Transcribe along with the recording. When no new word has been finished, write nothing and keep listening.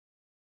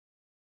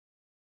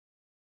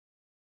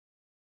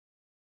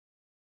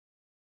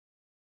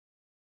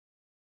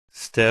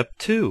Step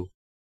 2.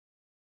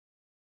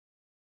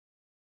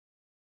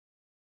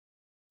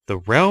 The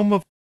realm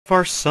of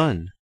our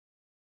Sun,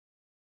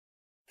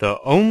 the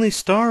only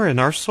star in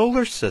our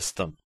solar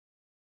system.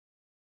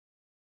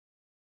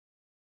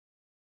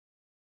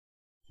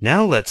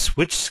 Now let's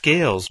switch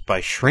scales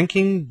by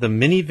shrinking the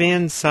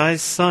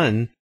minivan-sized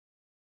Sun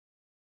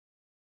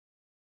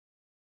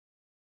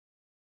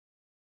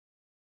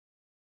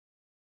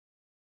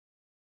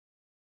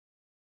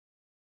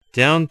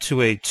down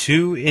to a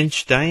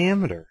 2-inch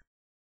diameter.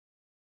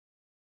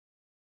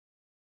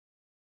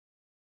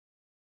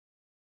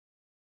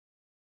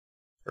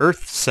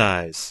 Earth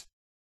size.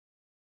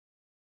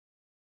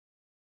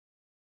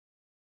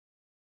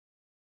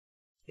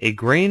 A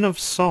grain of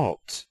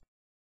salt.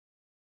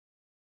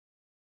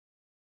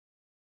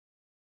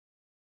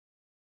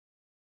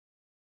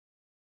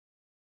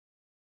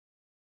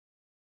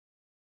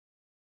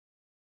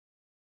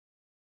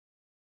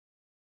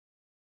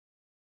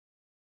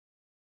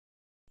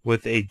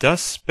 With a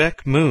dust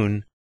speck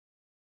moon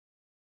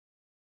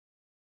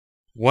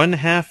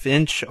 1/2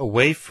 inch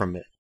away from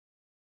it.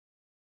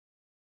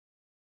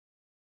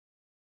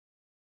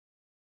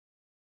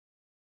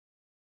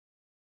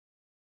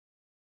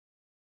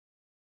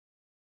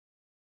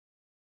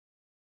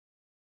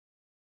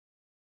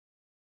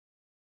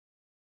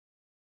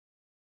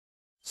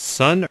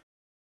 Sun,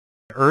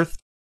 Earth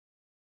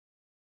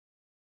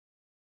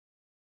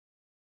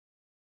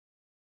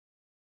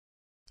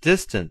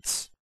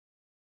distance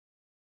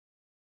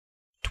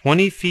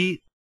 20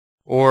 feet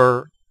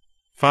or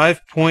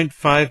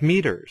 5.5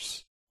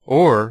 meters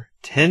or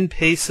 10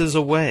 paces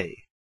away.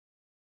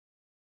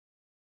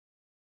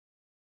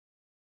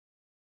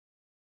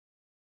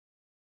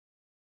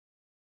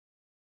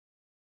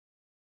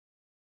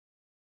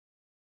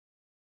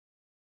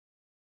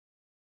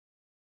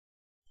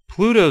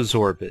 Pluto's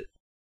orbit.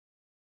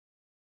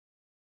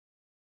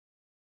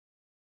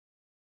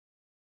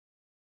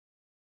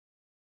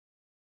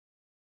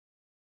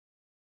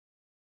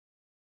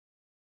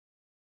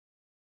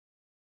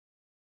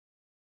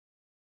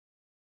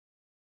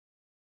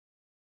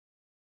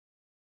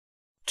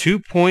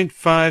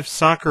 .5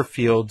 soccer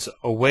fields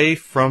away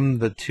from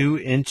the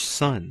 2-inch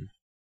Sun.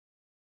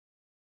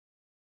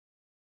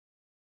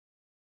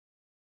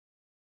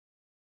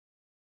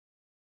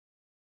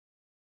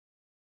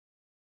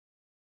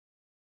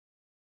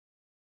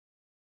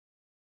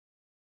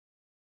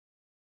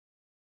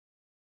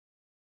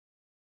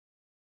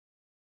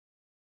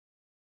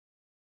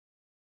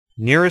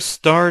 Nearest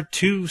star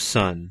to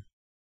Sun.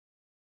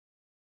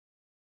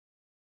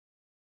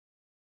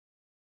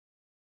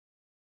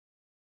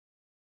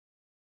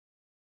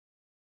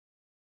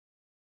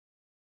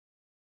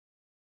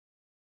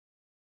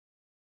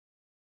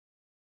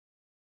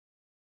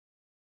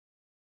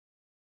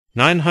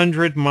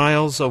 .900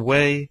 miles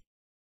away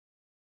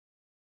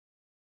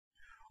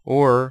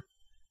or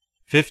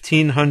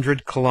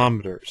 1,500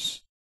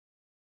 kilometers.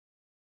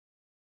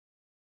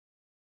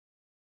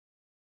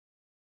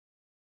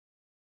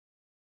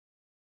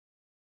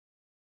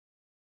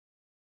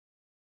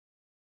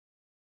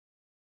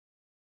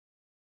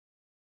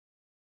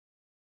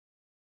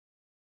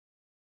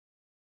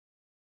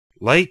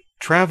 Light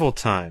travel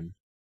time.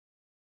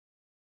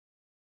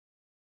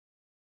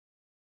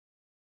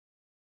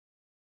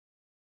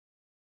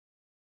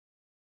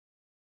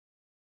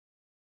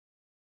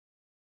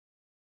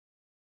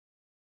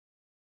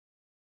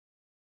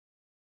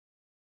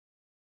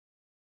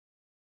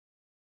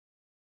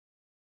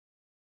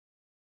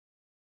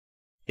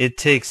 It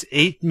takes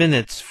 8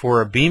 minutes for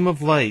a beam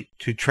of light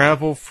to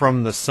travel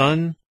from the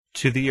Sun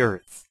to the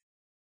Earth.